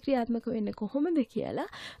තලයේ ක්‍රියාත්මක වෙන්නේ කොහොමද කියලා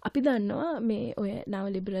අපි දන්නවා මේ ඔය නව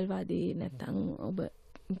ලිබරල් වාදී නැත්නම් ඔබ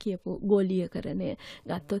කියපු ගෝලීයකරණය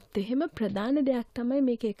ගත්තොත් එහෙම ප්‍රධාන දෙයක් තමයි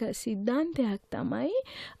මේක එක සිද්ධාන්තයක් තමයි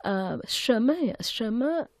ශ්‍රම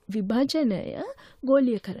විභජනය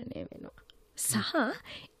ගෝලීයකරණය වෙනවා. සහ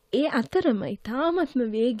ඒ අතරම ඉතාමත්ම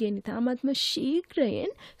වේගෙන් ඉතාමත්ම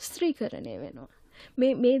ශීඝ්‍රයෙන් ස්ත්‍රීකරණය වෙනවා.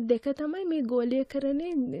 මේ දෙක තමයි මේ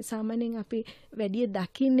ගෝලීයකරණය සාමාන්‍යයෙන් අපි වැඩි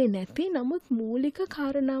දකින්නේ නැති නමුත් මූලික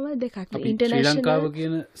කාරණාව දෙකක්. ශ්‍රී ලංකාව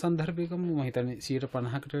කියන සන්දර්භයකම මම හිතන්නේ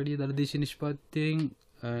 50%කට වැඩිය දළදේශීය නිෂ්පාදනයෙන්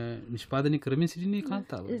නිෂ්පාදනය කරමින් සිටින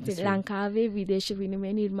කාන්තාව. ලංකාවේ විදේශ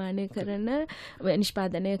විනිමය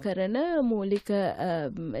නිෂ්පාදනය කරන මූලික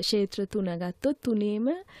ක්ෂේත්‍ර 3 ගත්තොත් 3ේම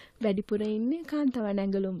වැඩිපුර ඉන්නේ කාන්තාවන්.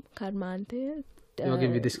 ඇඟලුම් කර්මාන්තය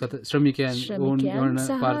වගේ විදේශගත ශ්‍රමිකයන් ඕන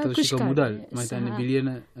පාරිතෝෂික මුදල් මම හිතන්නේ බිලියන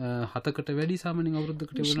 7කට වැඩි සාමාන්‍යයෙන්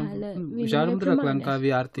අවුරුද්දකට වෙන විශාල මුදලක්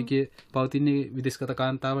ලංකාවේ ආර්ථිකයේ පවතින විදේශගත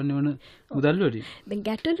කාන්තාවන් වන මුදල් වලින්. දැන්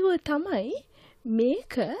ගැටලුව තමයි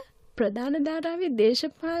මේක ප්‍රධාන ධාරාවේ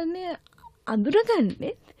දේශපාලනය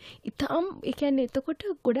අඳුරගන්නේ ඉතාම ඒ කියන්නේ එතකොට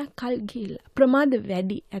ගොඩක් කල් ගිහිල්ලා ප්‍රමාද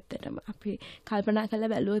වැඩි. ඇත්තටම අපි කල්පනා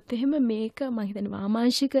කරලා බැලුවොත් එහෙම මේක මම හිතන්නේ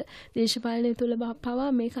වාමාංශික දේශපාලනය තුල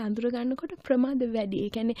පවා මේක අඳුර ගන්නකොට ප්‍රමාද වැඩි. ඒ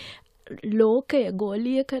කියන්නේ ලෝකය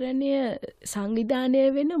ගෝලීයකරණය සංවිධානය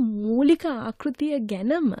වෙන මූලික ආකෘතිය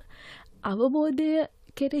ගැනම අවබෝධය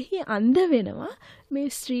කෙරෙහි අන්ධ වෙනවා මේ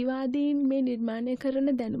ස්ත්‍රීවාදීන් මේ නිර්මාණය කරන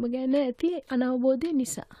දැනුම ගැන ඇති අනවබෝධය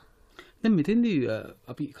නිසා. දැන් මෙතෙන්දී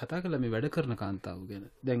අපි කතා කළා මේ වැඩ කරන කාන්තාව ගැන.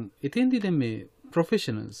 දැන් එතෙන්දී දැන් මේ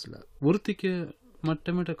ප්‍රොෆෙෂනල්ස්ලා වෘත්තික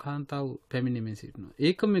මට්ටමට කාන්තාව පැමිණෙමින් සිටිනවා.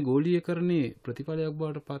 ඒක මේ ගෝලීයකරණයේ ප්‍රතිඵලයක්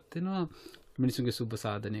බවට පත් වෙනවා. මිනිසුන්ගේ සුබ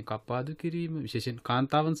සාධනය කප්පාදු කිරීම, විශේෂයෙන්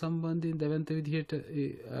කාන්තාවන් සම්බන්ධයෙන් දැවැන්ත විදිහට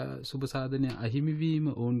සුබ සාධනය අහිමි වීම,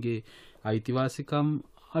 ඔවුන්ගේ අයිතිවාසිකම්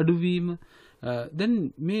අඩුවීම.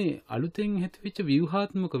 දැන් මේ අලුතෙන් ඇතිවෙච්ච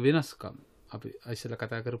ව්‍යුහාත්මක වෙනස්කම් අපි ඉස්සෙල්ලා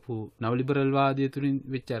කතා කරපු නව ලිබරල් වාදය තුලින්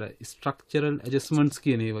වෙච්ච අර ස්ට්‍රක්චරල් ඇඩ්ජස්ට්මන්ට්ස්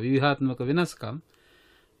කියන ඒවා ව්‍යුහාත්මක වෙනස්කම්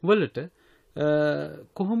වලට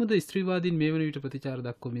කොහොමද ස්ත්‍රීවාදීන් මේ වන විට ප්‍රතිචාර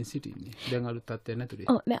දක්වමින් සිටින්නේ? දැන් අලුත් තත්ත්වයන් ඇතුලේ.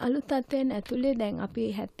 ඔව් දැන් අලුත් තත්ත්වයන් ඇතුලේ දැන්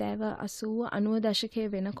අපි 70 80 90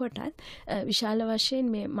 දශකයේ වෙනකොටත් විශාල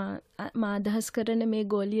වශයෙන් මේ මා අදහස් කරන මේ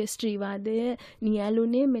ගෝලීය ස්ත්‍රීවාදය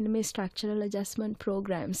නියැලුනේ මෙන්න මේ ස්ට්‍රක්චරල් ඇඩ්ජස්ට්මන්ට්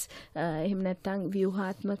ප්‍රෝග්‍රෑම්ස් එහෙම නැත්නම්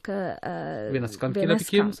ව්‍යුහාත්මක වෙනස්කම් කියලා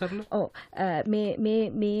අපි කියමු සරලව. ඔව්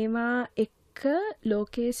මේවා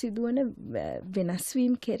ලෝකයේ සිදුවන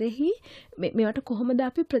වෙනස්වීම් කෙරෙහි මේවට කොහොමද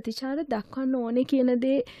අපි ප්‍රතිචාර දක්වන්න ඕනේ කියන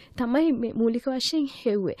දේ තමයි මූලික වශයෙන්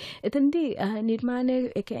හෙව්වේ. එතනදී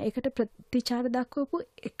නිර්මාණය ඒකට ප්‍රතිචාර දක්වපු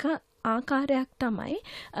එක ආකාරයක් තමයි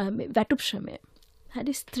වැටුප් ශ්‍රමය.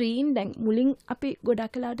 හරි ස්ත්‍රීන් දැන් මුලින් අපි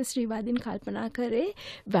ගොඩක් වෙලාවට ස්ත්‍රීවාදීන් කල්පනා කරේ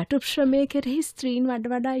වැටුප් ශ්‍රමය කෙරෙහි ස්ත්‍රීන්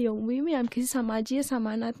වඩා යොමු වීම යම්කිසි සමාජීය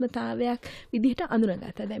සමානාත්මතාවයක් විදිහට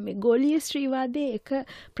අඳුනගත්තා. දැන් මේ ගෝලීය ස්ත්‍රීවාදයේ එක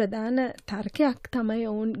ප්‍රධාන තර්කයක් තමයි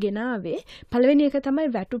ඔවුන් ගෙනාවේ. පළවෙනි එක තමයි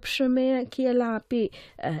වැටුප් ශ්‍රමය කියලා අපි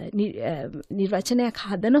නිර්වචනයක්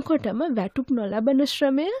හදනකොටම වැටුප් නොලබන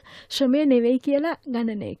ශ්‍රමය නෙවෙයි කියලා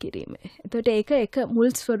ගණනය කිරීම. එතකොට ඒක එක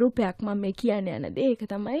මුල් ස්වරූපයක් මම මේ කියන්නේ යන දේ. ඒක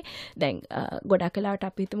තමයි දැන් ගොඩක් වෙලාවට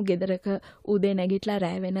අපි හිතමු ගෙදරක උදේ නැගිටලා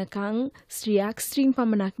රැ වෙනකන් ස්ත්‍රීන්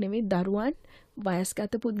පමණක් නෙවෙයි දරුවන්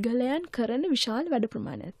වයස්ගත පුද්ගලයන් කරන විශාල වැඩ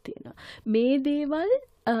ප්‍රමාණයක් තියෙනවා. මේ දේවල්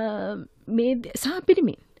සහ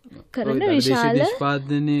පිරිමින් කරන විශාල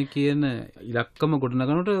නිෂ්පාදනය කියන ඉලක්කම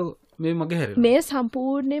ගොඩනගනකොට මේ මගහැරෙනවා. මේ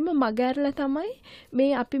සම්පූර්ණයෙන්ම මගහැරලා තමයි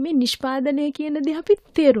මේ අපි මේ නිෂ්පාදනය කියන දේ අපි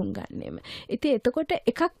තේරුම් ගන්නෙම. ඉතින් එතකොට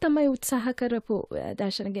එකක් තමයි උත්සාහ කරපු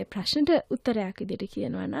දර්ශනගේ ප්‍රශ්නට උත්තරයක් විදිහට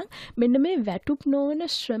කියනවා නම් මෙන්න මේ වැටුප් නොවන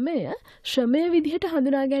ශ්‍රමය විදිහට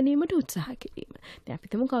හඳුනා ගැනීමට උත්සාහ කිරීම. දැන් අපි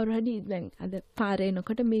හිතමු කවුරු හරි දැන් අද පාරේ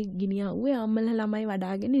යනකොට මේ ගිනි අවුවේ අම්මලා ළමයි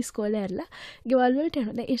වඩාගෙන ඉස්කෝලේ ඇරලා ගෙවල් වලට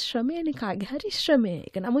යනවා. දැන් ඒ ශ්‍රමයනේ කාගේ හරි ශ්‍රමය.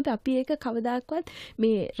 ඒක නමුත් අපි ඒක කවදාකවත්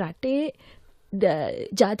මේ රටේ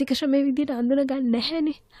ජාතික ශ්‍රමය විදිහට අඳුන ගන්න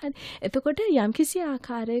නැහැනේ. හරි. එතකොට යම්කිසි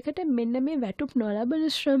ආකාරයකට මෙන්න මේ වැටුප් නොලබන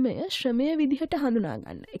ශ්‍රමය විදිහට හඳුනා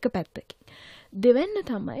ගන්න එක පැත්තකින්. දෙවැන්න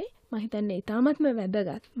තමයි මම හිතන්නේ ඊටාත්ම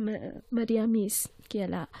වැදගත් මරියා මීස්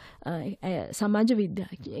කියලා සමාජ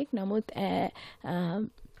විද්‍යාඥයෙක්. නමුත්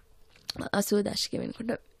 80 දශකයේ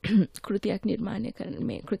වෙනකොට කෘතියක් නිර්මාණය කරන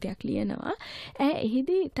මේ කෘතියක් ලියනවා.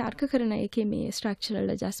 එහිදී තර්ක කරන එකේ මේ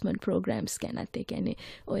ස්ට්‍රක්චරල් ඇඩ්ජස්ට්මන්ට් ප්‍රෝග්‍රෑම්ස් ගැනත් ඒ කියන්නේ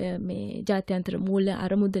ඔය මේ ජාත්‍යන්තර මූල්‍ය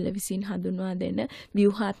අරමුදල විසින් හඳුන්වා දෙන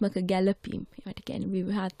ව්‍යුහාත්මක ගැළපීම්. ඒවට කියන්නේ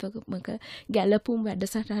ව්‍යුහාත්මක ගැළපුම්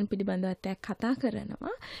වැඩසටහන් පිළිබඳව කතා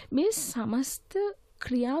කරනවා. මේ සමස්ත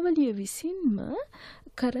ක්‍රියාවලිය විසින්ම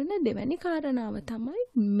කරන දෙවැනි කාරණාව තමයි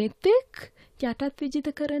මෙතෙක් යටත්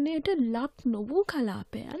විජිතකරණයට ලක් නොවූ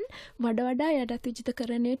කලාපයන් වඩා යටත්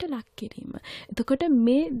විජිතකරණයට ලක් කිරීම. එතකොට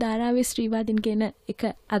මේ ධාරාවේ ශ්‍රීවාදීන් කියන එක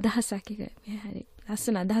අදහසක් එක හරි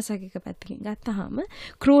ලස්සන අදහසක් එක පැත්තකින් ගත්තාම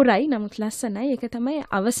ක්‍රූරයි නමුත් ලස්සනයි. ඒක තමයි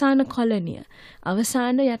අවසාන කොලනිය.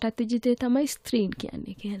 අවසාන යටත් විජිතය තමයි ස්ත්‍රීන්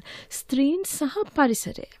කියන්නේ. කියන්නේ ස්ත්‍රීන් සහ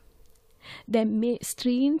පරිසරය. දැන් මේ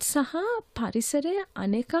ස්ත්‍රීන් සහ පරිසරය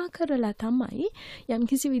අනේකා කරලා තමයි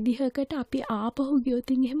යම්කිසි විදිහකට අපි ආපහු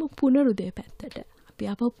ගියොත් එහෙම පුනරුදය පැත්තට අපි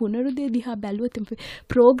ආපහු පුනරුදය දිහා බැලුවොත්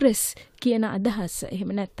ප්‍රෝග්‍රස් කියන අදහස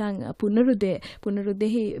එහෙම නැත්නම්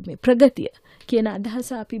පුනරුදෙහි මේ ප්‍රගතිය කියන අදහස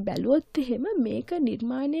අපි බැලුවොත් එහෙම මේක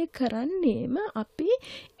නිර්මාණය කරන්නේම අපි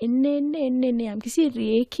එන්න යම්කිසි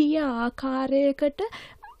රේඛීය ආකාරයකට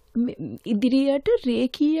ඉදිරියට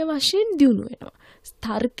රේඛීය වශයෙන් දියුණු වෙනවා.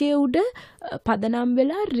 තර්කයේ උඩ පදනම්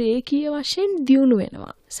වෙලා රේඛීය වශයෙන් දියුණු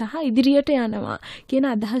වෙනවා සහ ඉදිරියට යනවා කියන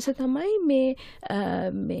අදහස තමයි මේ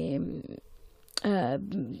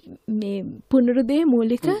පුනරුදේ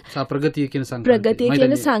මූලික ප්‍රගතිය කියන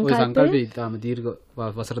සංකල්පය ඉතාම දීර්ඝ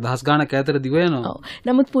වසර දහස් ගාණක් ඈතට දිව යනවා.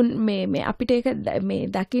 නමුත් මේ අපිට ඒක මේ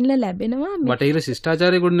දකින්න ලැබෙනවා බටහිර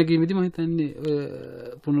ශිෂ්ටාචාරය ගොඩනැගීමේදී මම හිතන්නේ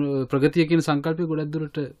ප්‍රගතිය කියන සංකල්පය ගොඩක්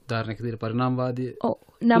දුරට උදාහරණයක් විදිහට පරිණාමවාදී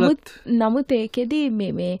නමුත් ඒකෙදී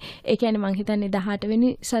මේ ඒ කියන්නේ මම හිතන්නේ 18 වෙනි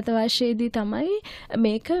සතවර්ෂයේදී තමයි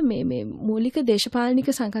මේක මේ මූලික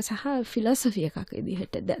දේශපාලනික සංකල්ප සහ ෆිලොසොෆි එකක්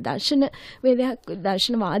විදිහට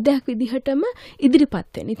දර්ශනවාදයක් විදිහටම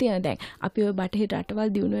ඉදිරිපත් වෙන. ඉතින් දැන් අපි ඔය බටහිර රටවල්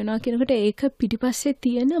දියුණු වෙනවා කියනකොට ඒක පිටිපස්සේ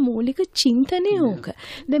තියෙන මූලික චින්තනය ඕක.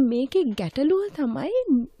 දැන් මේකේ ගැටලුව තමයි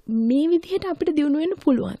මේ විදිහට අපිට දියුණු වෙන්න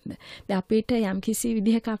පුළුවන්ද? දැන් අපිට යම්කිසි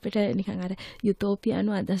විදිහක අපිට නිකන් අර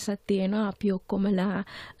යුටෝපියානු අදහසක් තියෙනවා. අපි ඔක්කොමලා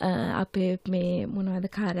අපේ මේ මොනවද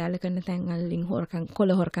කාර්යාල කරන තැන් වලින්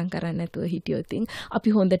කොළ හොරකම් කරන්නේ නැතුව හිටියොතින් අපි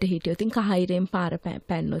හොඳට හිටියොතින් කහයිරෙන් පාර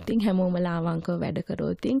පැන්නොතින් හැමෝම ලාවංකව වැඩ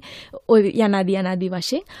කරොතින් ඔය යනාදී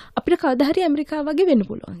වශයෙන් අපිට කවදා හරි ඇමරිකාව වගේ වෙන්න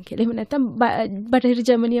පුළුවන් කියලා. එහෙම නැත්නම් බටහිර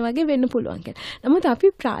ජර්මනිය වගේ වෙන්න පුළුවන් කියලා. නමුත්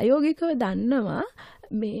අපි ප්‍රායෝගිකව දන්නවා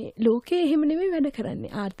මේ ලෝකේ එහෙම නෙමෙයි වැඩ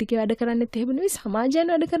කරන්නේ. ආර්ථිකය වැඩ කරන්නේත් එහෙම නෙමෙයි,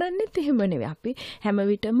 සමාජයන් වැඩ කරන්නේත් එහෙම නෙමෙයි. අපි හැම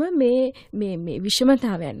විටම මේ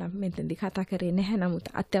විෂමතාවයන් අපි මෙතනදී කතා කරේ නැහැ.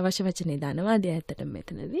 නමුත් අත්‍යවශ්‍ය වචනේ ධනවාදය ඇත්තටම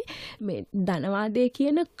මෙතනදී මේ ධනවාදය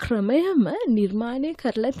කියන ක්‍රමයම නිර්මාණය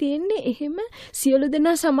කරලා තියෙන්නේ එහෙම සියලු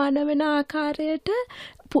දෙනා සමාන වෙන ආකාරයට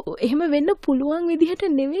එහෙම වෙන්න පුළුවන් විදිහට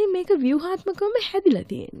නෙවෙයි මේක ව්‍යුහාත්මකවම හැදිලා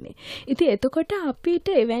තියෙන්නේ. ඉතින් එතකොට අපිට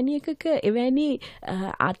එවැනි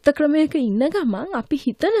අර්ථ ක්‍රමයක ඉන්න ගමන් අපි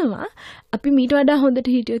හිතනවා අපි මීට වඩා හොඳට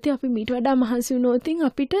හිටියොත් අපි මීට වඩා මහන්සි වුණොත්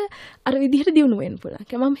අපිට අර විදිහට දියුණු වෙන්න පුළුවන්.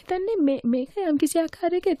 මම හිතන්නේ මේක යම්කිසි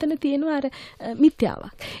ආකාරයක එතන තියෙනවා අර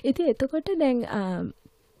මිත්‍යාවක්. ඉතින් එතකොට දැන්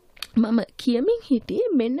මම කියමින්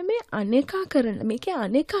හිටියේ මෙන්න මේ අනේකාකරණ මේකේ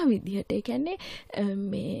අනේකා විදිහට. ඒ කියන්නේ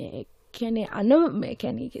මේ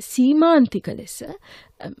කියන්නේ සීමාන්තික ලෙස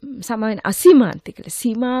සමාන අසීමාන්තික ලෙස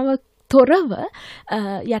සීමාවක් තොරව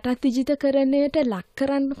යටත් විජිතකරණයට ලක්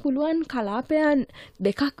කරන්න පුළුවන් කලාපයන්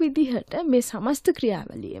දෙකක් විදිහට මේ සමස්ත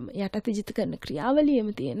ක්‍රියාවලියම යටත් විජිතකරණ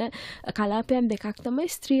ක්‍රියාවලියම තියෙන කලාපයන් දෙකක් තමයි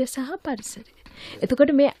ස්ත්‍රිය සහ පරිසරය.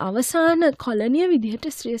 එතකොට මේ අවසාන කොලනිය විදිහට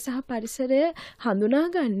ස්ත්‍රිය සහ පරිසරය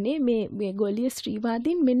හඳුනාගන්නේ මේ ගෝලීය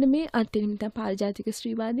ස්ත්‍රීවාදීන් මෙන්න මේ අර්ථයෙන් නැත්නම් පාරිජාතික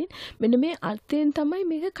ස්ත්‍රීවාදීන් මෙන්න මේ අර්ථයෙන් තමයි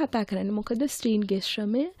මේක කතා කරන්නේ. මොකද ස්ත්‍රීන්ගේ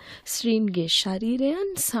ශ්‍රමය, ස්ත්‍රීන්ගේ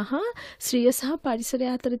ශරීරයන් සහ ස්ත්‍රිය සහ පරිසරය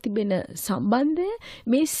අතර තිබෙන සම්බන්ධය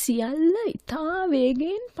මේ සියල්ල ඉතා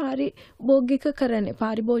වේගයෙන් පාරිභෝගිකකරණය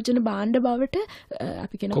පාරිභෝජන භාණ්ඩ බවට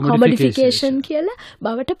අපි කියන කොමඩිෆිකේෂන් කියලා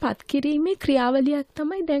බවට පත් කිරීමේ ක්‍රියාවලියක්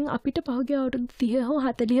තමයි දැන් අපිට පහුගිය අවුරුදු 30 හෝ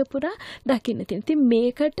 40 පුරා දකින්න තියෙනවා. ඉතින්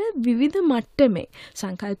මේකට විවිධ මට්ටමේ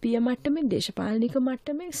සංකල්පීය මට්ටමේ, දේශපාලනික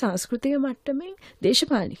මට්ටමේ, සංස්කෘතික මට්ටමේ,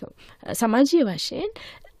 දේශපාලනික සමාජීය වශයෙන්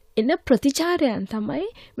එන ප්‍රතිචාරයන් තමයි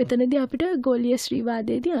මෙතනදී අපිට ගෝලීය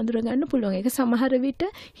ස්ත්‍රීවාදයේදී අඳුරගන්න පුළුවන්. ඒක සමහර විට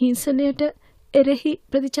හිංසනයට එරෙහි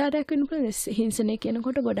ප්‍රතිචාරයක් වෙන්න පුළුවන්. හිංසනය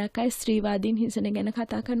කියනකොට ගොඩක් අය ස්ත්‍රීවාදීන් හිංසනය ගැන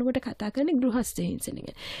කතා කරනකොට කතා කරන්නේ ගෘහස්ත හිංසනය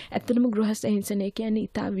ගැන. ඇත්තටම ගෘහස්ත හිංසනය කියන්නේ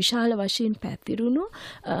ඉතා විශාල වශයෙන් පැතිරුණු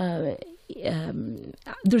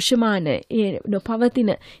දෘශ්‍යමාන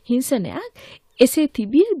නොපවතින හිංසනයක්. එසේ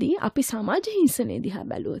තිබියදී අපි සමාජ හිංසනය දිහා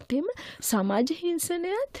බැලුවොත් එම සමාජ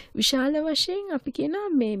හිංසනයත් විශාල වශයෙන් අපි කියනවා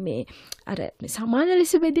මේ අර සමාන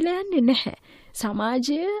ලෙස බෙදලා යන්නේ නැහැ.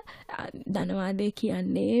 සමාජය ධනවාදය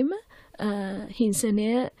කියන්නේම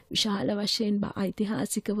හිංසනය විශාල වශයෙන්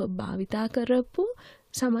ඓතිහාසිකව භාවිතා කරපු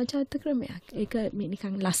සමාජාත ක්‍රමයක්. ඒක මේ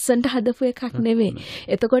නිකන් ලස්සනට හදපු එකක් නෙවෙයි.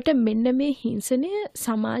 එතකොට මෙන්න මේ හිංසනය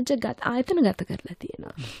සමාජගත ආයතනගත කරලා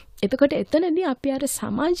තියෙනවා. එතකොට එතනදී අපි අර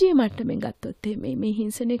සමාජීය මට්ටමින් ගත්තොත් මේ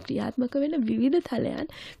හිංසනයේ ක්‍රියාත්මක වෙන විවිධ තලයන්,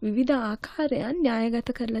 විවිධ ආකාරයන්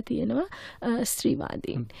න්‍යායගත කරලා තියෙනවා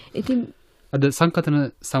ස්ත්‍රීවාදීන්. ඉතින් අද සංකතන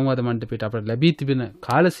සංවාද මණ්ඩපයට අපට ලැබී තිබෙන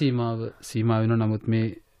කාල සීමා වෙන නමුත් මේ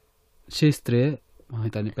ශාස්ත්‍රය මම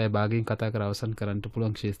හිතන්නේ පැය භාගයෙන් කතා කර අවසන් කරන්න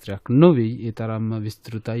පුළුවන් ශාස්ත්‍රයක් නොවේ. ඒ තරම්ම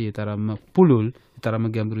විස්තෘතයි, ඒ තරම්ම පුළුල්, ඒ තරම්ම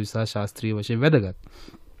ගැඹුරු සහ ශාස්ත්‍රීය වශයෙන් වැදගත්.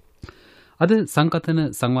 අද සංකතන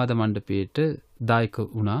සංවාද මණ්ඩපයට දායක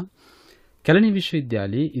වුණා කැලණි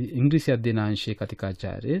විශ්වවිද්‍යාලයේ ඉංග්‍රීසි අධ්‍යනාංශයේ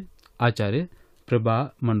කතිකාචාර්ය ආචාර්ය ප්‍රභා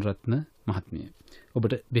මනුරත්න මහත්මිය.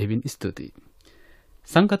 ඔබට බෙහෙවින් ස්තුතියි.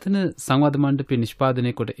 සංකතන සංවාද මණ්ඩපය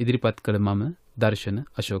නිෂ්පාදනය කොට ඉදිරිපත් කළ මම දර්ශන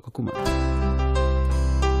අශෝක කුමාර්.